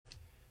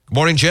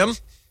Morning, Jim.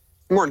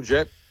 Morning,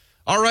 Jay.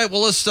 All right,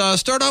 well, let's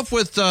start off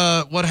with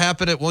what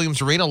happened at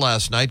Williams Arena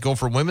last night.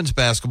 Gopher women's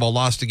basketball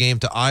lost a game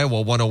to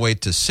Iowa,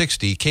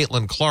 108-60.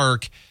 Caitlin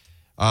Clark,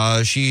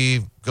 she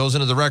goes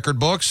into the record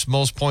books,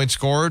 most points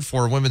scored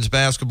for a women's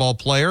basketball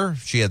player.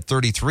 She had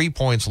 33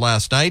 points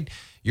last night.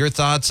 Your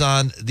thoughts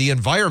on the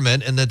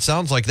environment? And that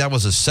sounds like that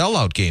was a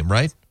sellout game,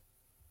 right?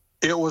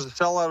 It was a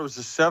sellout. It was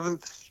the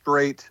seventh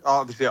straight.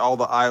 Obviously, all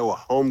the Iowa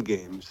home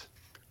games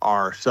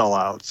are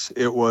sellouts.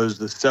 It was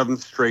the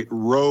seventh straight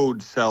road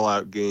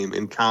sellout game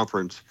in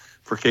conference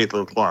for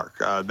Caitlin Clark.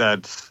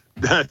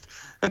 That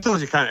tells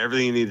you kind of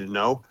everything you need to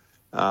know.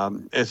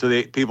 And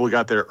so people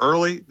got there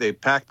early. They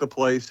packed the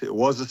place. It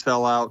was a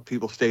sellout.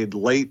 People stayed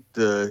late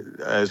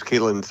as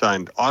Caitlin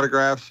signed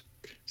autographs.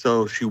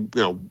 So she,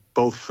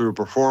 both through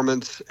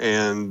performance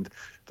and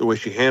the way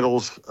she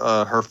handles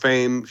her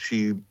fame,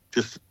 she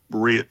just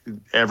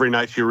every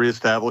night she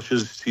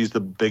reestablishes she's the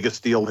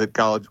biggest deal to hit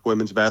college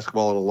women's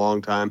basketball in a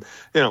long time.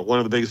 One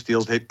of the biggest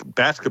deals to hit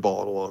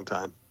basketball in a long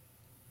time.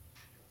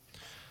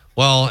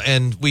 Well,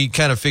 and we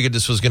kind of figured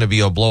this was going to be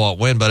a blowout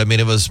win, but I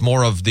mean, it was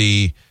more of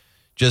the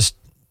just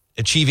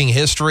achieving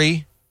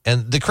history.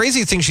 And the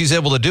crazy thing she's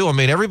able to do, I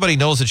mean, everybody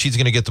knows that she's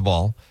going to get the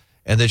ball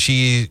and that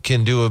she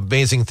can do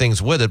amazing things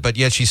with it, but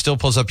yet she still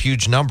pulls up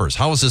huge numbers.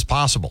 How is this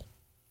possible?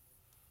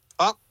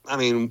 I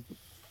mean,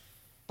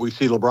 we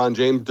see LeBron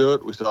James do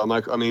it. We saw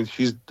Michael. I mean,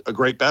 she's a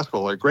great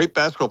basketball player. Great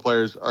basketball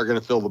players are going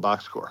to fill the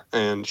box score.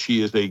 And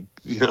she is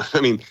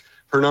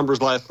her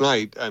numbers last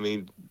night, I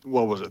mean,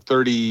 what was it?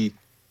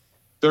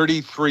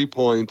 33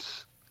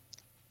 points,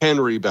 10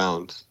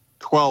 rebounds,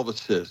 12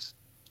 assists,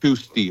 2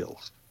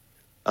 steals.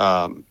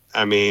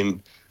 I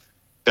mean,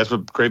 that's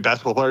what great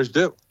basketball players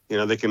do.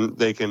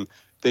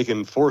 They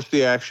can force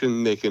the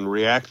action. They can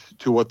react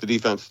to what the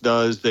defense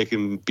does. They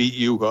can beat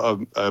you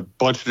a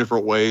bunch of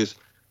different ways.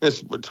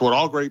 It's what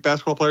all great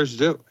basketball players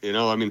do.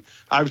 I mean,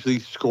 obviously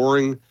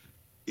scoring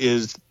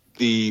is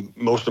the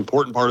most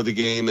important part of the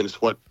game, and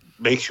it's what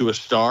makes you a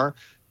star.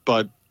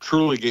 But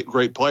truly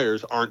great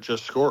players aren't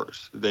just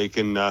scorers. They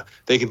can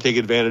take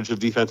advantage of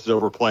defenses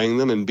overplaying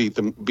them and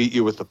beat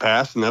you with the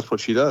pass, and that's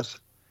what she does.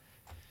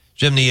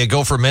 Jim, the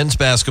Gopher men's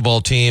basketball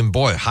team,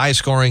 boy, high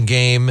scoring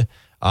game.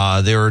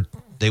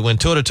 They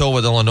went toe-to-toe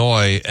with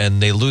Illinois,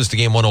 and they lose the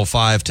game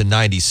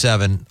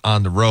 105-97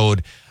 on the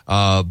road.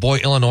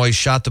 Illinois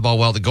shot the ball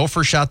well. The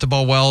Gophers shot the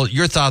ball well.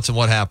 Your thoughts on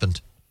what happened?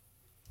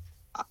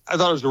 I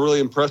thought it was a really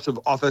impressive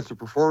offensive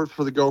performance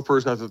for the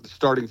Gophers. I thought the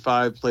starting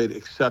five played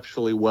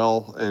exceptionally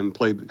well and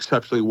played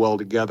exceptionally well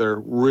together.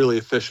 Really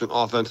efficient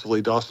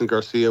offensively. Dawson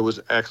Garcia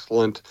was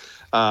excellent.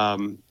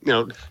 You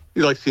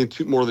like seeing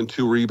more than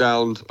 2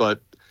 rebounds,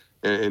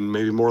 and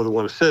maybe more than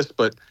 1 assist,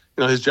 but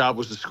his job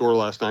was to score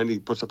last night. He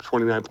puts up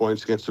 29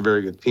 points against a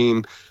very good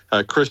team.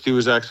 Christie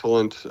was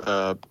excellent.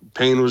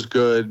 Payne was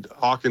good.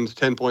 Hawkins,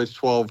 10 points,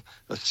 12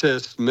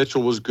 assists.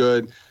 Mitchell was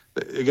good.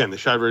 Again, the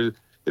shot really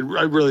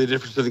the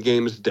difference in the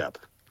game is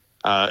depth.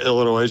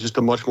 Illinois is just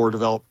a much more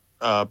developed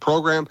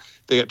program.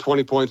 They got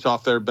 20 points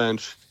off their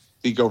bench.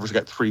 The Gophers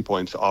got 3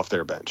 points off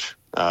their bench.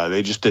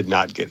 They just did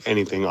not get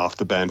anything off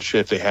the bench.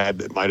 If they had,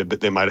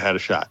 they might have had a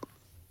shot.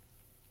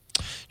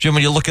 Jim,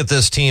 when you look at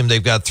this team,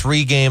 they've got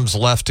 3 games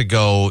left to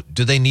go.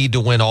 Do they need to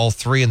win all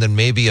 3 and then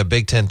maybe a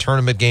Big Ten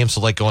tournament game, so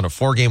like go on a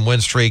 4-game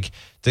win streak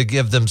to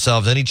give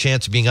themselves any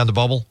chance of being on the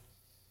bubble?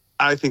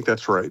 I think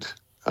that's right.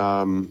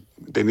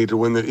 They need to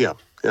win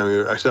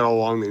I said all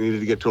along they needed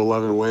to get to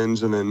 11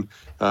 wins and then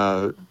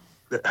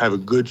have a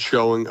good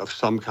showing of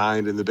some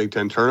kind in the Big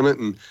Ten tournament.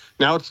 And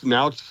now it's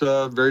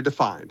very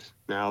defined.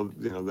 Now,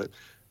 that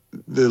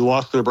the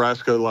loss to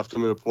Nebraska left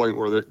them at a point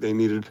where they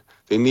need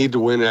to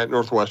win at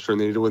Northwestern.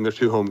 They need to win their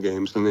 2 home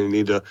games, and they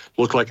need to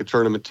look like a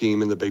tournament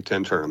team in the Big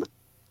Ten tournament.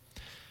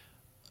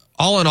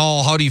 All in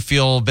all, how do you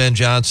feel Ben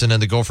Johnson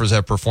and the Gophers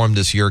have performed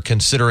this year,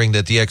 considering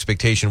that the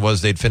expectation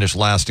was they'd finish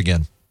last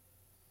again?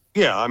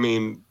 Yeah, I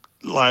mean,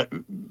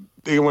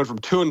 they went from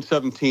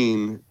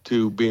 2-17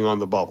 to being on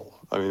the bubble.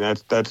 I mean,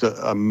 that's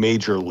a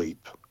major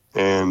leap.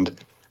 And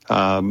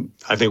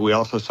I think we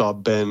also saw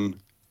Ben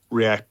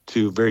react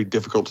to very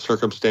difficult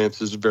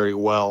circumstances very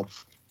well.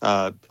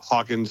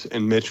 Hawkins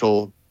and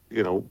Mitchell,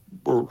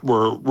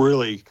 were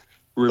really,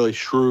 really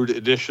shrewd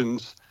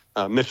additions.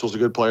 Mitchell's a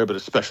good player, but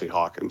especially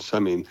Hawkins. I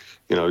mean,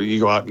 you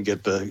go out and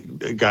get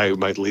the guy who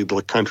might lead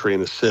the country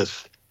in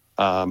assists.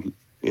 I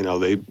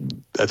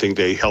think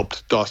they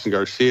helped Dawson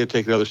Garcia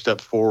take another step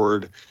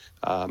forward.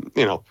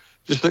 They've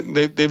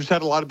just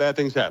had a lot of bad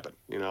things happen.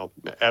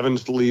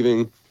 Evans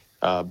leaving,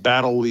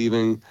 Battle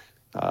leaving,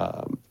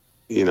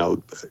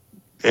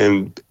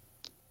 and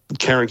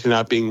Carrington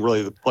not being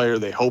really the player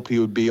they hoped he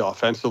would be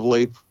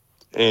offensively,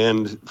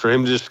 and for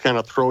him to just kind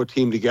of throw a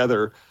team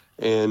together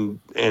and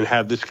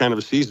have this kind of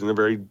a season, a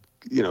very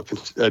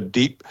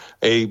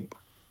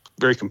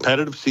very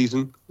competitive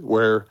season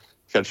where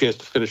you got a chance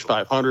to finish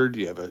 500.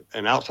 You have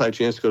an outside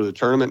chance to go to the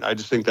tournament. I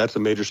just think that's a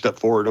major step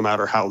forward, no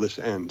matter how this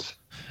ends.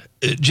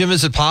 Jim,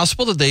 is it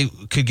possible that they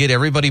could get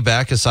everybody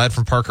back aside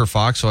from Parker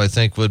Fox, who I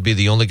think would be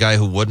the only guy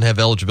who wouldn't have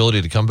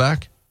eligibility to come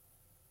back?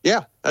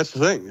 Yeah, that's the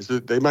thing, is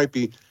that they might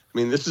be I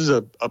mean, this is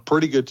a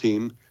pretty good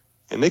team,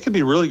 and they could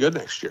be really good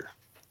next year.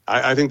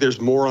 I think there's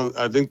more.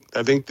 I think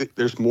that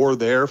there's more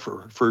there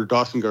for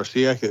Dawson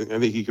Garcia. I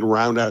think he can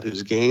round out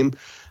his game.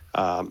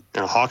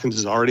 Hawkins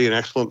is already an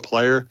excellent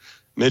player.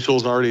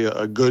 Mitchell's already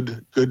a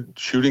good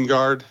shooting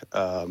guard.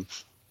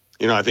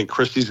 I think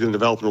Christie's going to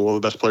develop into one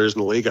of the best players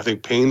in the league. I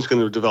think Payne's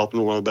going to develop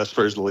into one of the best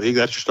players in the league.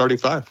 That's your starting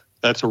five.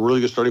 That's a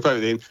really good starting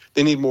five.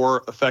 They need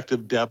more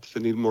effective depth. They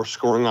need more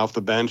scoring off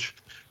the bench.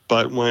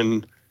 But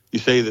when you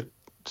say that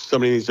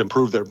somebody needs to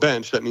improve their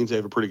bench, that means they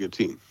have a pretty good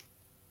team.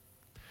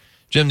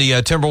 Jim, the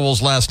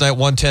Timberwolves last night,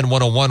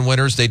 110-101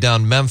 winners. They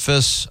downed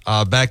Memphis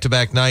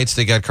back-to-back nights.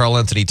 They got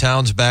Karl-Anthony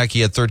Towns back. He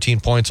had 13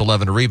 points,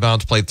 11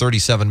 rebounds, played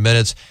 37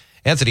 minutes.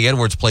 Anthony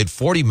Edwards played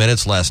 40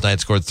 minutes last night,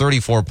 scored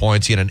 34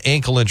 points. He had an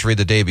ankle injury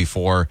the day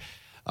before.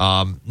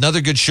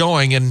 Another good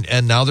showing,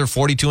 and now they're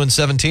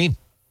 42-17.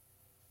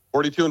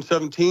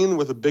 42-17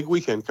 with a big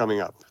weekend coming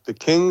up. The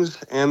Kings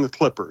and the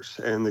Clippers.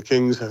 And the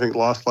Kings, I think,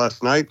 lost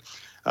last night.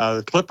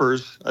 The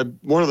Clippers,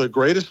 one of the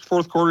greatest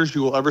fourth quarters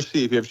you will ever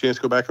see if you have a chance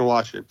to go back and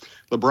watch it.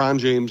 LeBron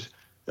James,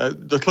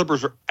 the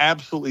Clippers are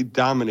absolutely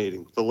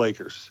dominating the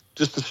Lakers,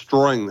 just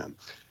destroying them.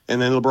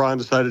 And then LeBron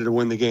decided to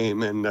win the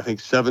game, and I think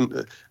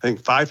 5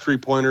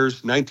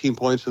 3-pointers, 19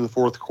 points in the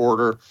fourth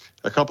quarter,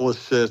 a couple of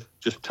assists,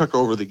 just took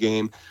over the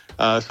game.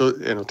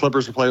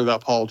 Clippers are playing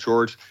without Paul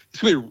George.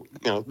 It's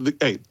gonna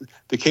be,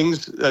 the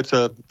Kings. That's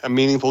a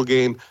meaningful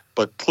game,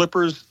 but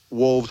Clippers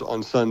Wolves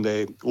on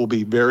Sunday will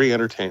be very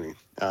entertaining.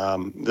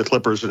 The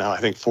Clippers are now, I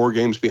think, 4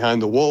 games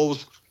behind the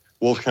Wolves.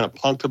 Wolves kind of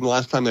punked them the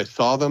last time they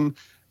saw them.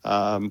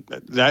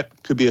 That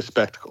could be a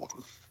spectacle.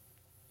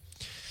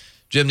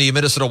 Jim, the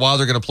Minnesota Wild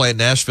are going to play at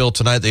Nashville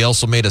tonight. They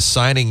also made a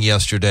signing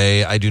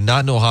yesterday. I do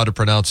not know how to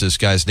pronounce this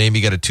guy's name.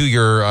 He got a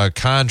 2-year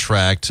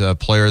contract, a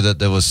player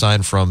that was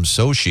signed from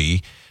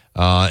Sochi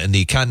in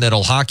the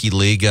Continental Hockey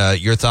League.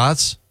 Your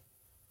thoughts?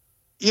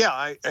 Yeah,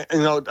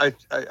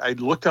 I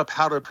looked up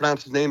how to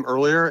pronounce his name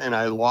earlier, and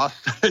I lost.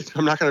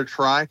 I'm not going to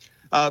try.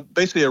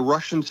 Basically, a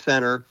Russian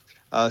center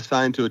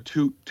signed to a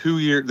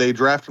two-year. They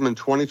drafted him in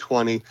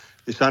 2020.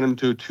 They signed him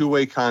to a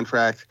 2-way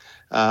contract.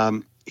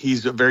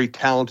 He's a very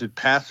talented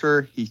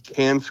passer. He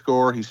can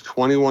score. He's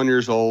 21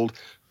 years old.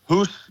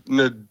 Who's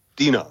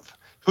Nadinov?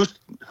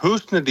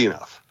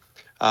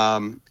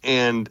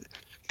 And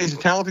he's a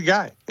talented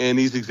guy, and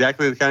he's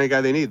exactly the kind of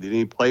guy they need. They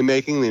need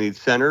playmaking. They need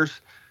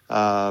centers,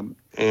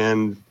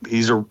 and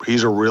he's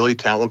a really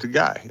talented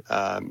guy.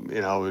 I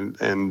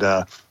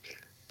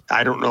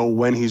don't know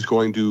when he's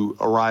going to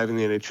arrive in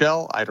the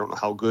NHL. I don't know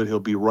how good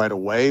he'll be right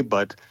away,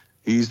 but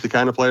he's the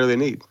kind of player they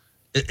need.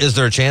 Is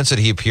there a chance that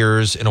he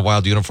appears in a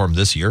Wild uniform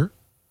this year?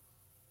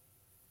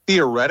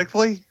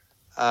 Theoretically,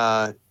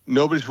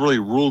 nobody's really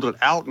ruled it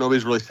out.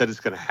 Nobody's really said it's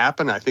going to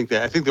happen. I think they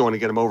want to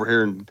get him over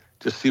here and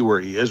just see where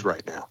he is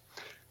right now.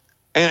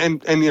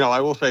 And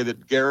I will say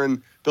that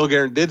Bill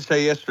Guerin did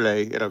say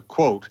yesterday in a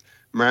quote,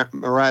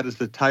 Murat is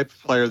the type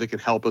of player that can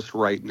help us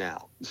right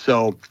now.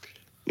 So,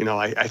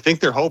 I think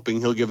they're hoping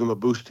he'll give them a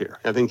boost here.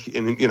 I think,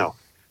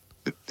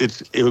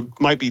 it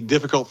might be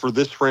difficult for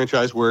this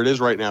franchise where it is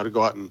right now to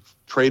go out and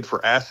trade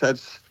for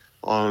assets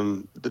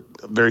on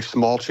a very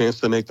small chance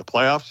to make the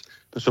playoffs.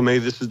 So maybe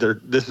this is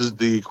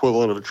the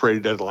equivalent of a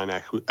trade deadline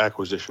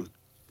acquisition.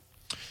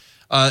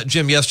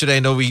 Jim, yesterday, I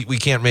know we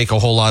can't make a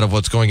whole lot of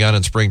what's going on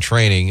in spring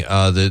training.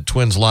 The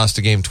Twins lost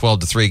the game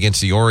 12-3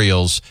 against the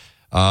Orioles.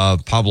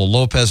 Pablo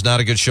Lopez, not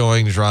a good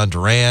showing. John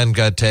Duran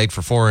got tagged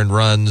for 4 earned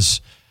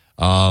runs.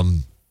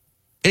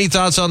 Any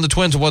thoughts on the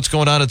Twins and what's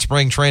going on at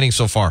spring training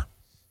so far?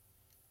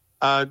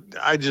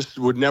 I just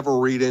would never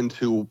read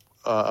into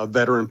a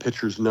veteran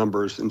pitcher's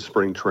numbers in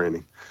spring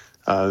training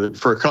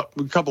for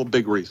a couple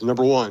big reasons.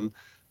 Number one,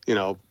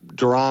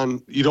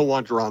 Duran, you don't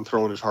want Duran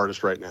throwing his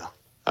hardest right now.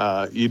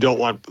 You don't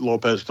want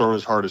Lopez throwing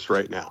his hardest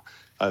right now.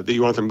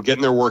 You want them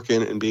getting their work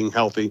in and being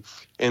healthy.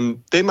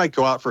 And they might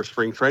go out for a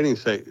spring training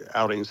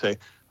outing and say,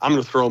 I'm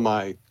going to throw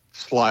my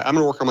slide. I'm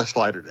going to work on my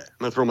slider today. I'm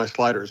going to throw my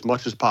slider as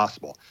much as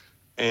possible.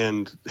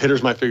 And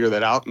hitters might figure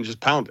that out and just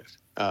pound it.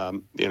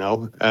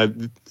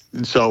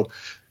 So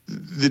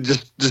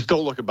just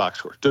don't look at box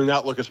scores. Do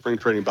not look at spring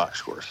training box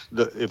scores.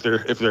 If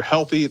they're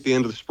healthy at the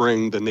end of the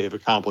spring, then they have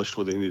accomplished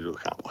what they need to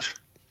accomplish.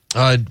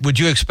 Would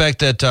you expect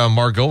that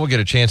Margot will get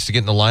a chance to get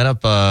in the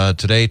lineup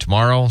today,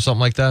 tomorrow,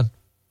 something like that?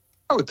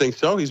 I would think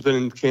so. He's been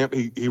in camp.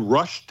 He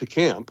rushed to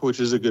camp, which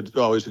is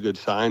always a good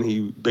sign.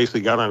 He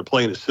basically got on a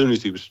plane as soon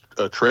as he was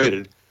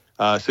traded.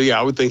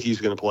 I would think he's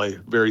going to play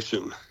very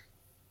soon.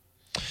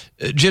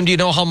 Jim, do you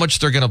know how much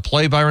they're going to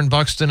play Byron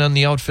Buxton on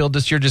the outfield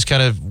this year? Just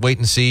kind of wait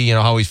and see,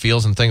 how he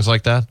feels and things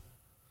like that?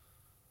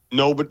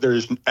 No, but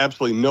there's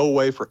absolutely no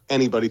way for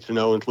anybody to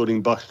know,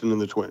 including Buxton and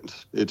the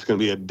Twins. It's going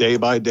to be a day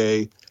by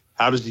day.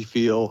 How does he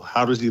feel?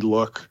 How does he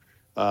look?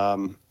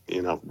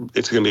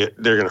 It's going to be.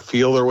 They're going to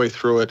feel their way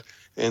through it.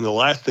 And the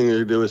last thing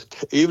they're going to do is,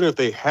 even if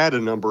they had a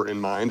number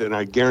in mind, and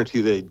I guarantee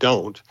they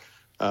don't,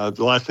 the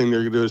last thing they're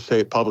going to do is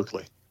say it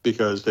publicly,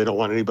 because they don't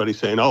want anybody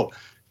saying,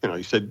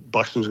 you said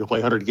Buxton's going to play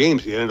 100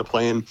 games. He ended up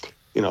playing,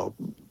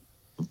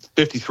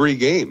 53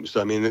 games.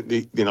 I mean,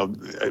 they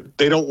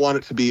don't want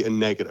it to be a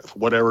negative,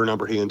 whatever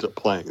number he ends up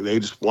playing. They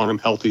just want him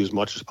healthy as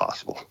much as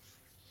possible.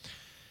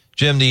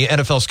 Jim, the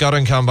NFL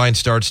Scouting Combine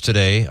starts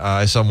today.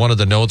 I saw one of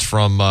the notes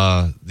from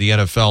the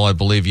NFL, I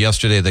believe,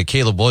 yesterday that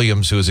Caleb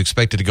Williams, who is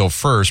expected to go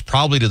first,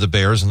 probably to the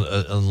Bears,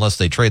 unless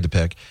they trade the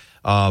pick,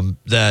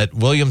 that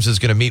Williams is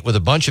going to meet with a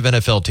bunch of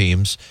NFL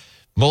teams,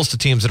 most of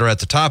the teams that are at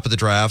the top of the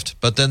draft.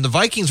 But then the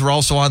Vikings were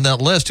also on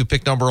that list, who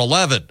picked number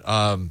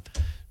 11.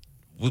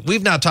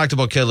 We've not talked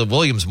about Caleb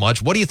Williams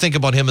much. What do you think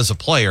about him as a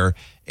player?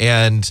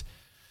 And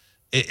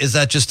is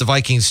that just the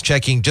Vikings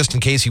checking just in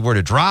case he were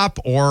to drop,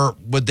 or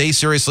would they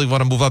seriously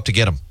want to move up to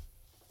get him?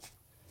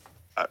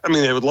 I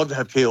mean, they would love to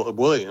have Caleb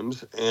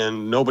Williams,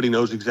 and nobody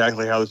knows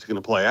exactly how this is going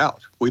to play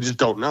out. We just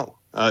don't know.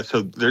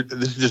 So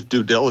this is just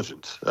due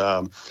diligence.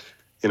 The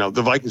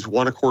Vikings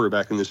want a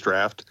quarterback in this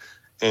draft,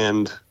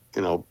 and,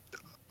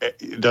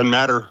 it doesn't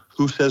matter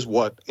who says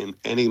what in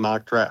any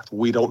mock draft.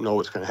 We don't know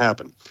what's going to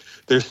happen.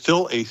 There's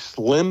still a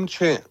slim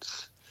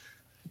chance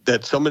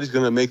that somebody's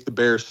going to make the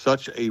Bears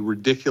such a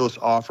ridiculous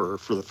offer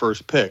for the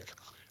first pick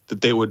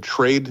that they would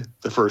trade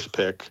the first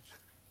pick,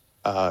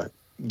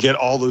 get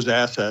all those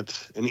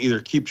assets, and either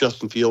keep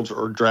Justin Fields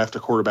or draft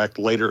a quarterback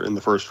later in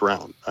the first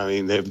round. I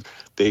mean,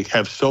 they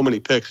have so many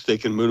picks they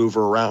can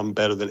maneuver around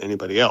better than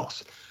anybody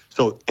else.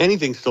 So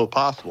anything's still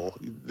possible.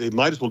 They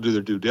might as well do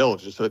their due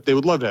diligence. They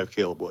would love to have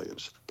Caleb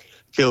Williams.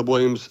 Caleb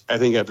Williams, I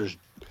think after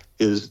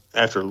 2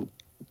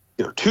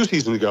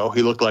 seasons ago,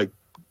 he looked like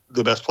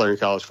the best player in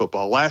college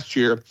football. Last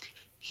year,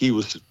 he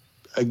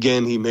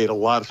made a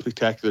lot of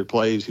spectacular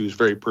plays. He was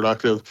very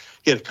productive.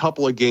 He had a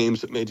couple of games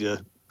that made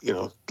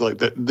like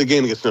the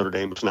game against Notre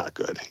Dame was not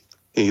good.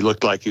 He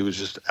looked like he was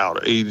just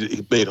out.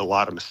 He made a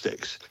lot of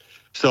mistakes.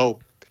 So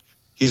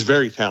he's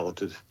very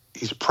talented.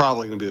 He's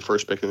probably going to be the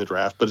first pick in the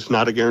draft, but it's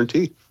not a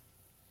guarantee.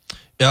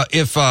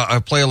 If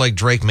a player like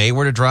Drake May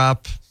were to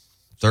drop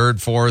 3rd,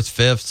 4th,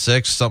 5th,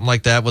 6th, something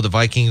like that with the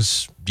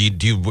Vikings, do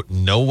you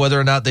know whether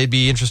or not they'd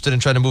be interested in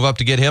trying to move up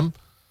to get him?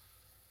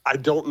 I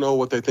don't know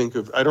what they think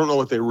of. I don't know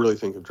what they really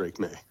think of Drake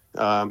May.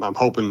 I'm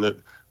hoping that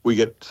we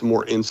get some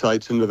more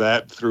insights into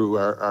that through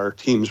our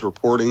team's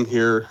reporting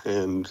here,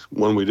 and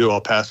when we do,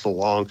 I'll pass it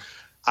along.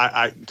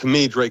 To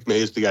me, Drake May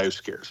is the guy who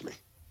scares me.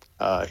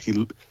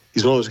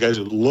 He's one of those guys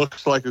who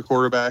looks like a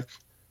quarterback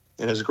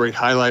and has a great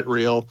highlight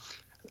reel,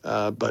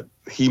 but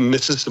he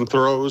misses some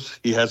throws.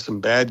 He has some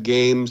bad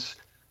games.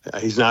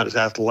 He's not as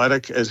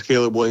athletic as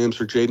Caleb Williams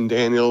or Jaden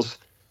Daniels.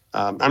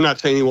 I'm not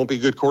saying he won't be a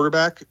good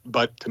quarterback,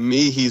 but to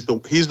me, he's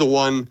the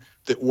one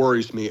that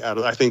worries me.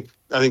 I think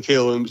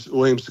Caleb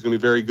Williams is going to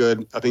be very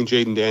good. I think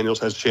Jaden Daniels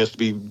has a chance to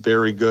be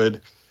very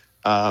good.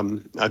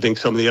 I think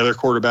some of the other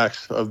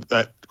quarterbacks of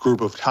that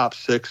group of top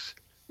 6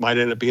 might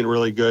end up being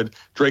really good.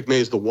 Drake May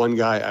is the one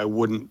guy I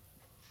wouldn't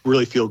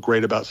really feel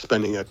great about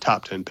spending a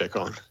top 10 pick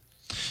on.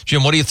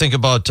 Jim, what do you think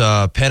about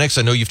Penix?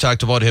 I know you've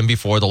talked about him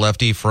before, the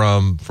lefty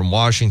from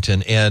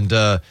Washington, and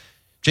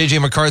J.J.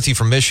 McCarthy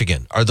from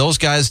Michigan. Are those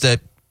guys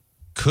that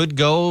could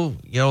go,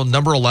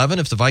 number 11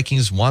 if the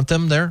Vikings want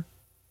them there?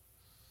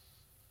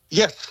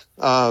 Yes.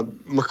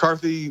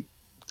 McCarthy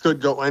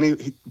could go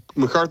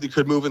McCarthy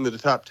could move into the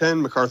top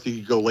 10. McCarthy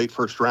could go late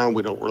first round.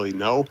 We don't really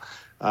know.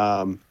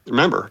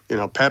 Remember,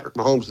 Patrick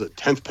Mahomes is the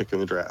 10th pick in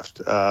the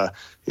draft.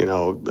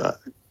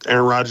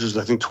 Aaron Rodgers is,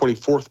 I think,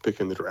 24th pick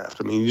in the draft.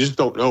 I mean, you just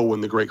don't know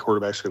when the great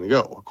quarterback's going to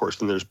go. Of course,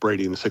 then there's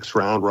Brady in the 6th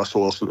round,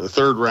 Russell Wilson in the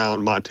 3rd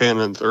round,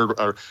 Montana in the 3rd,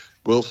 or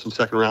Wilson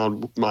 2nd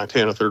round,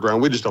 Montana 3rd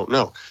round. We just don't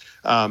know.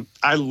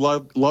 I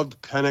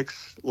loved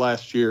Penix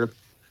last year.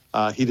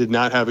 He did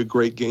not have a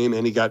great game,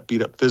 and he got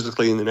beat up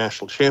physically in the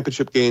national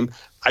championship game.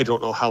 I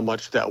don't know how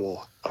much that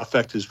will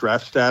affect his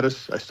draft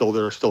status.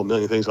 There are still a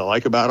million things I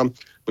like about him.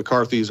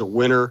 McCarthy is a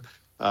winner.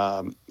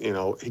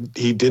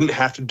 He didn't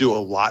have to do a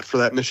lot for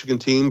that Michigan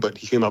team, but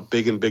he came up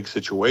big in big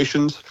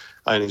situations,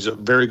 and he's a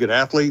very good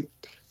athlete.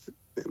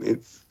 We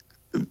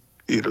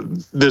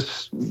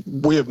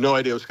have no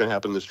idea what's going to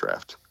happen in this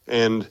draft,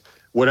 and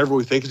whatever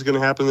we think is going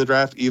to happen in the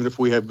draft, even if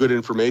we have good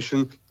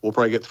information, we'll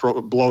probably get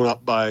blown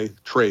up by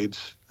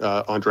trades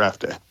on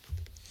draft day.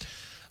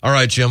 All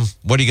right, Jim,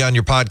 what do you got in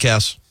your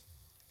podcast?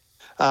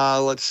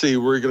 Let's see.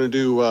 We're going to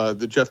do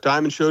the Jeff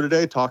Diamond Show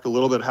today, talk a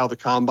little bit how the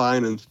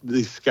combine and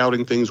these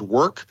scouting things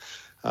work.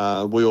 We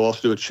will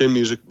also do a Chin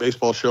Music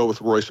baseball show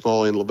with Roy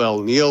Smalley and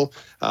Lavelle Neal.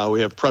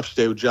 We have Preps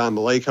Day with John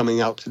Millay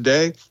coming out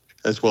today,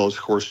 as well as,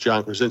 of course,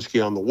 John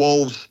Krasinski on the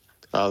Wolves,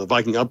 the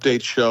Viking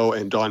Update Show,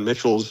 and Don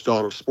Mitchell's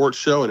Dawn of Sports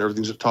Show, and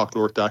everything's at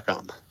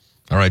TalkNorth.com.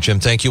 All right, Jim.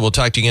 Thank you. We'll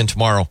talk to you again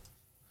tomorrow.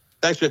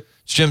 Thanks, Jim.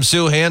 It's Jim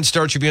Souhan,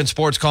 Star Tribune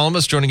sports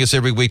columnist, joining us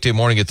every weekday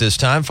morning at this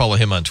time. Follow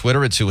him on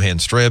Twitter at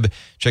SouhanStrib.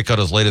 Check out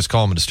his latest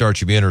column at the Star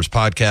Tribune or his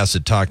podcast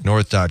at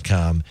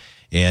TalkNorth.com.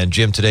 And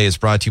Jim today is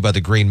brought to you by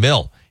the Green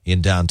Mill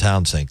in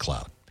downtown St.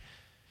 Cloud.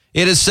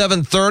 It is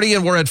 7:30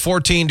 and we're at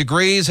 14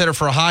 degrees. Headed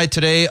for a high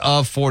today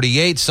of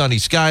 48. Sunny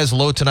skies,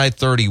 low tonight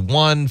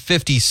 31,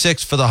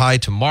 56 for the high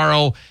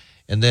tomorrow.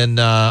 And then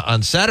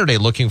on Saturday,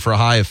 looking for a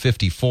high of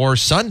 54.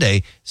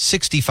 Sunday,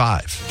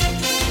 65.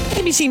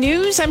 ABC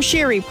News, I'm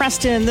Sherry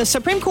Preston. The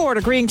Supreme Court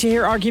agreeing to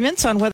hear arguments on whether